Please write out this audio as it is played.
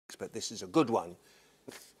but this is a good one.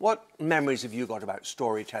 What memories have you got about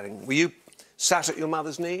storytelling? Were you sat at your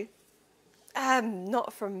mother's knee?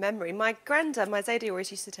 Not from memory. My granddad, my Zadie,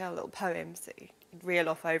 always used to tell little poems that he'd reel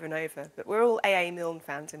off over and over. But we're all A.A. Milne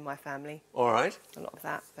fans in my family. All right. A lot of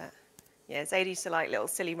that, but yeah, Zadie used to like little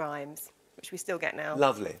silly rhymes, which we still get now.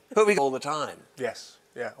 Lovely. Who we all the time? Yes,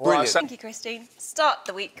 yeah. Brilliant. Thank you, Christine. Start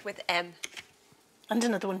the week with M. And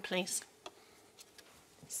another one, please.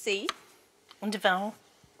 C. And a vowel.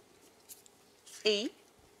 E.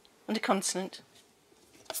 And a consonant.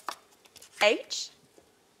 H.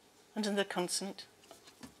 And another consonant.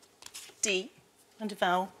 D. And a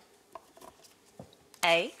vowel.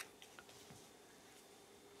 A.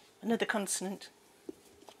 Another consonant.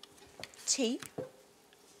 T.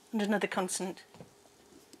 And another consonant.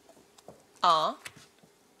 R.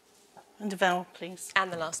 And a vowel, please.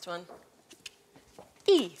 And the last one.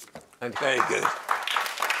 E. And very good.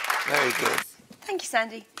 Very good. Thank you,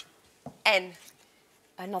 Sandy. N.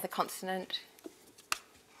 Another consonant.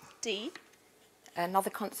 D. Another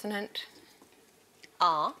consonant.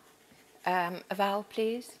 R. A vowel,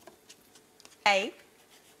 please. A.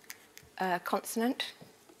 Consonant.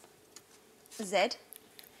 Z.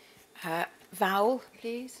 Vowel,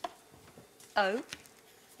 please. O.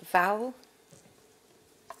 Vowel.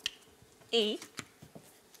 E.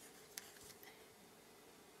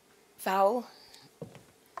 Vowel.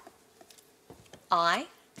 I.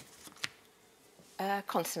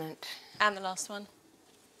 Consonant. And the last one.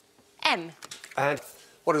 M. And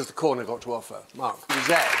what has the corner got to offer? Mark?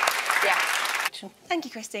 Z. Yeah. Thank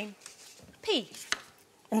you, Christine. P.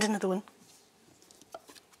 And another one.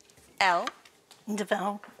 L. And a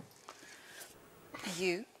vowel.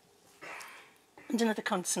 U. And another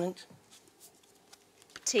consonant.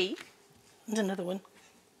 T. And another one.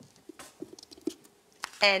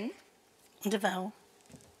 N. And a vowel.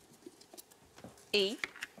 E.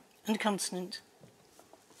 And a consonant.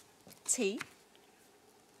 T.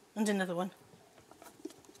 And another one.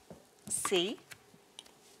 C.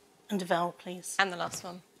 And a vowel, please. And the last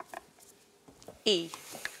one. E.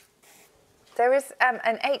 There is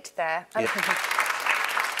an 8 there. Yeah.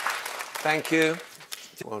 Thank you.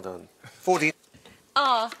 Well done. 40.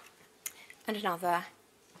 R. And another.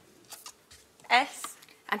 S.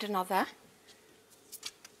 And another.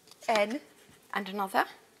 N. And another.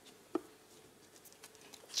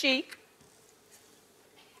 G.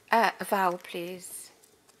 A vowel, please.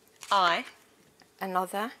 I.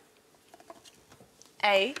 Another.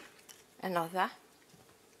 A. Another.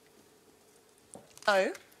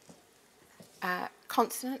 O.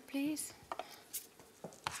 Consonant, please.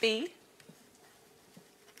 B.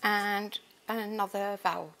 And another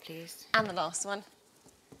vowel, please. And the last one.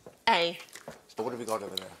 A. What have we got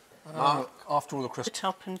over there? After all the The Christmas.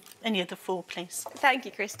 top and any other 4, please. Thank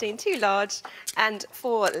you, Christine. 2 large and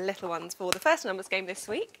 4 little ones for the first numbers game this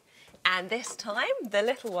week. And this time, the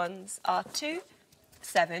little ones are 2,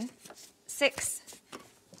 7, 6,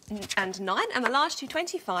 and 9, and the large 2,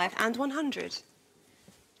 25 and 100.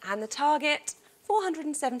 And the target,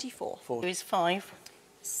 474. 2 is 5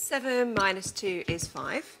 7 minus 2 is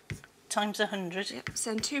 5. times 100. Yep,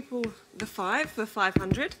 send 2 pull the 5 for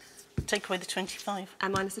 500. Take away the 25.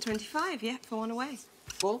 And minus the 25, yeah, for 1 away.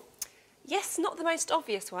 Well, Yes, not the most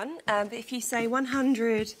obvious one, but if you say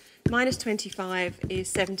 100 minus 25 is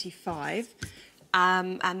 75,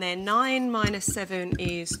 and then 9 minus 7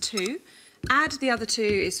 is 2, add the other 2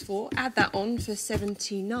 is 4, add that on for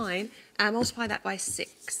 79, and multiply that by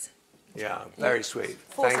 6. yeah, very sweet.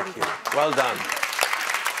 475. Thank you. Well done.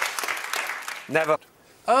 Never.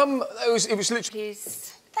 It was literally.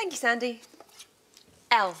 Please. Thank you, Sandy.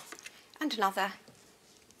 L. And another.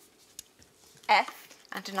 F.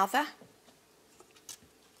 And another.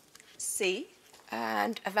 C.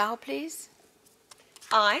 And a vowel, please.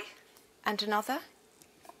 I. And another.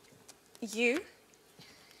 U.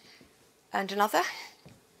 And another.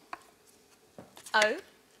 O.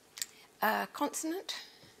 Consonant.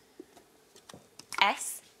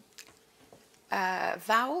 S.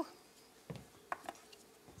 Vowel.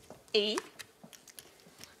 E.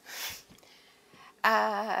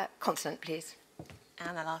 Consonant, please.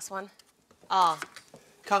 And the last one. R.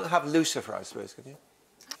 Can't have Lucifer, I suppose, can you?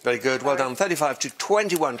 Very good. Well done. 35 to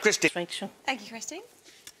 21. Christy. Rachel. Thank you, Christine.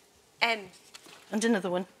 N. And another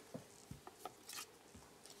one.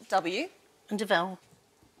 W. And a vowel.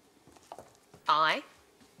 I.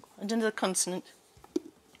 And another consonant.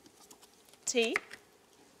 T.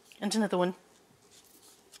 And another one.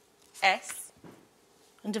 S.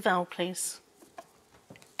 And a vowel, please.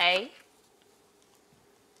 A.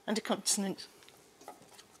 And a consonant.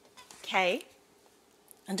 K.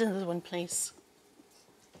 And another one, please.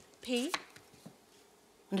 P.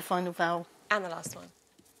 And a final vowel. And the last one.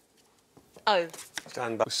 O.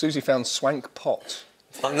 Stand back. Susie found swank pot.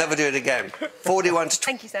 I'll never do it again. 41 to 20.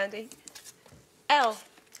 Thank you, Sandy. L.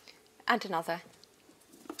 And another.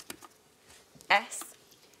 S.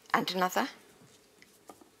 And another.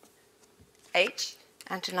 H.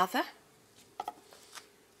 And another.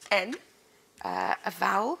 N. A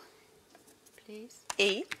vowel, please.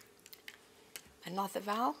 E. Another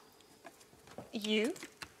vowel. U.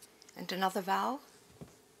 And another vowel.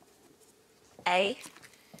 A.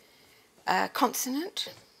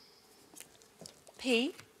 Consonant.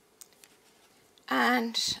 P.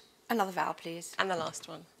 And another vowel, please. And the last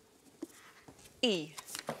one. E.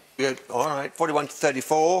 Good. All right. 41 to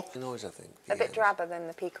 34. Noise, I think. A bit drabber than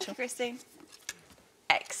the peacock. Christine.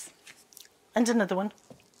 X. And another one.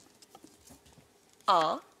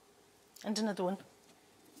 R. And another one.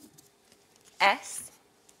 S.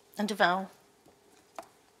 And a vowel.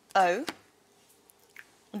 O.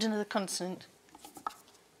 And another consonant.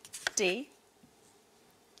 D.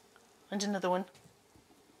 And another one.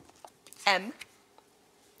 M.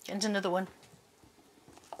 And another one.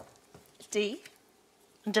 D.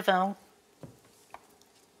 And a vowel.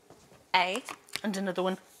 A. And another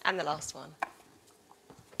one. And the last one.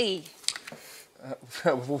 E.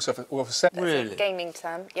 We've also got a set. Really? Gaming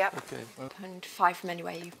term, yep. Okay. And 5 from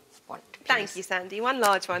anywhere you want, please. Thank you, Sandy. 1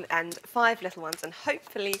 large one and 5 little ones, and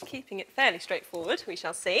hopefully keeping it fairly straightforward. We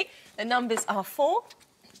shall see. The numbers are 4,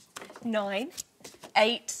 9,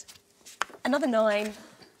 8, another 9,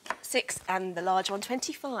 6, and the large one,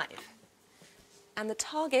 25. And the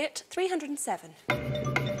target, 307.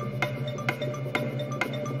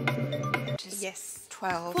 Which is Yes.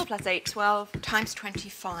 12. 4 plus 8, 12. Times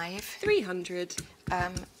 25. 300.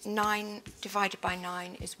 9 divided by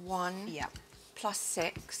 9 is 1. Yeah. Plus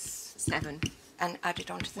 6. 7. And added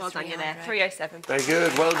on to the Well done, 300. you're there. 307. Very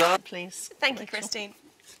good. Well done. Please. Thank you, Rachel. Christine.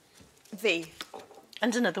 V.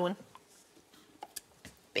 And another one.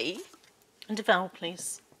 B. And a vowel,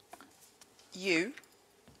 please. U.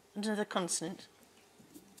 And another consonant.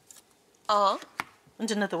 R. And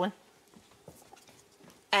another one.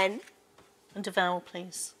 N. And a vowel,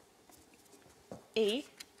 please. E.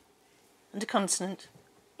 And a consonant.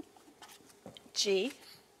 G.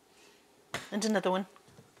 And another one.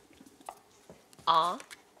 R.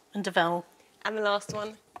 And a vowel. And the last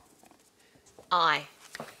one, I.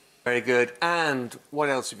 Very good. And what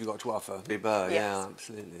else have you got to offer? Yeah, Yes.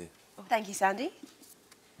 absolutely. Thank you, Sandy.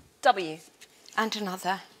 W. And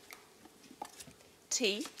another.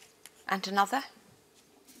 T. And another.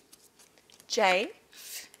 J.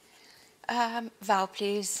 Vowel,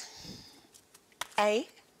 please. A.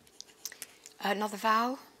 Another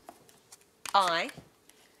vowel. I.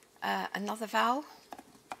 Another vowel.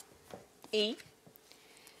 E.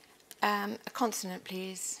 A consonant,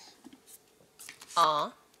 please.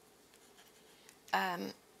 R.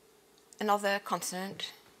 Another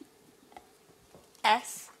consonant.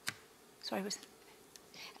 S. Sorry, was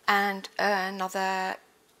And another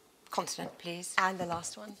consonant, please. and the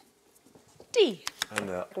last one, D. And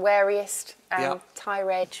Wariest Yeah.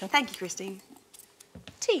 tirade. Thank you, Christine.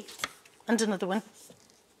 T. And another one.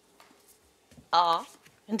 R.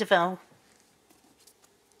 And a vowel.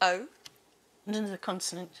 O. And another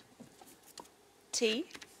consonant. T.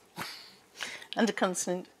 And a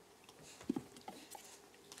consonant.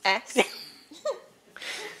 S.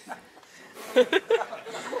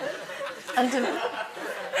 And,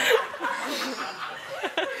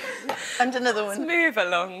 and another one. Move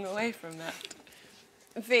along away from that.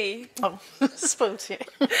 V. Oh, spoilt you.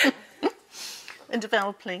 And a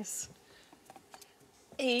vowel, please.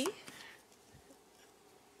 E.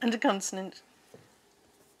 And a consonant.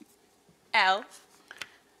 L.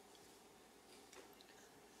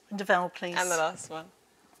 And a vowel, please. And the last one,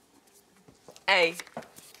 A.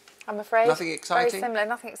 I'm afraid. Nothing exciting? Very similar,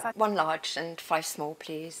 nothing exciting. 1 large and 5 small,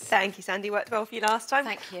 please. Thank you, Sandy. Worked well for you last time.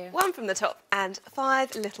 Thank you. 1 from the top and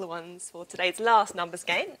 5 little ones for today's last numbers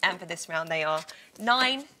game. And for this round, they are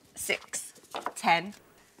 9, 6, 10,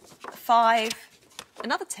 5,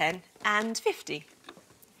 another 10, and 50.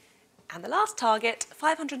 And the last target,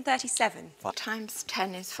 537. Times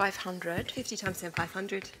 10 is 500. 50 times 10,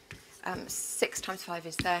 500. 6 times 5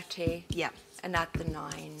 is 30. Yep. And add the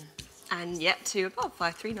 9. And yep, 2 above,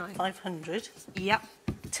 539. 500. Yep.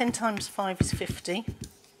 10 times 5 is 50.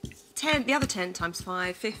 10, the other 10 times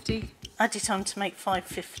 5, 50. Add it on to make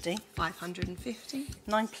 550. 550.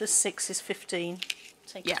 9 plus 6 is 15.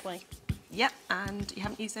 Take Yeah. it away. Yep, and you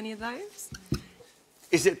haven't used any of those?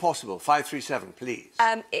 is it possible? 537, please.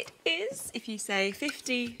 It is, if you say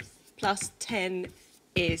 50 plus 10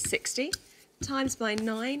 is 60, times by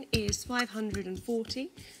 9 is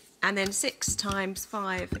 540, And then 6 times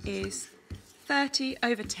 5 is 30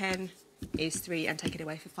 over 10 is 3, and take it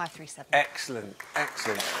away for 537. Excellent,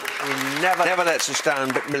 excellent. We never lets us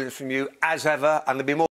down, but millions from you, as ever, and there'll be more.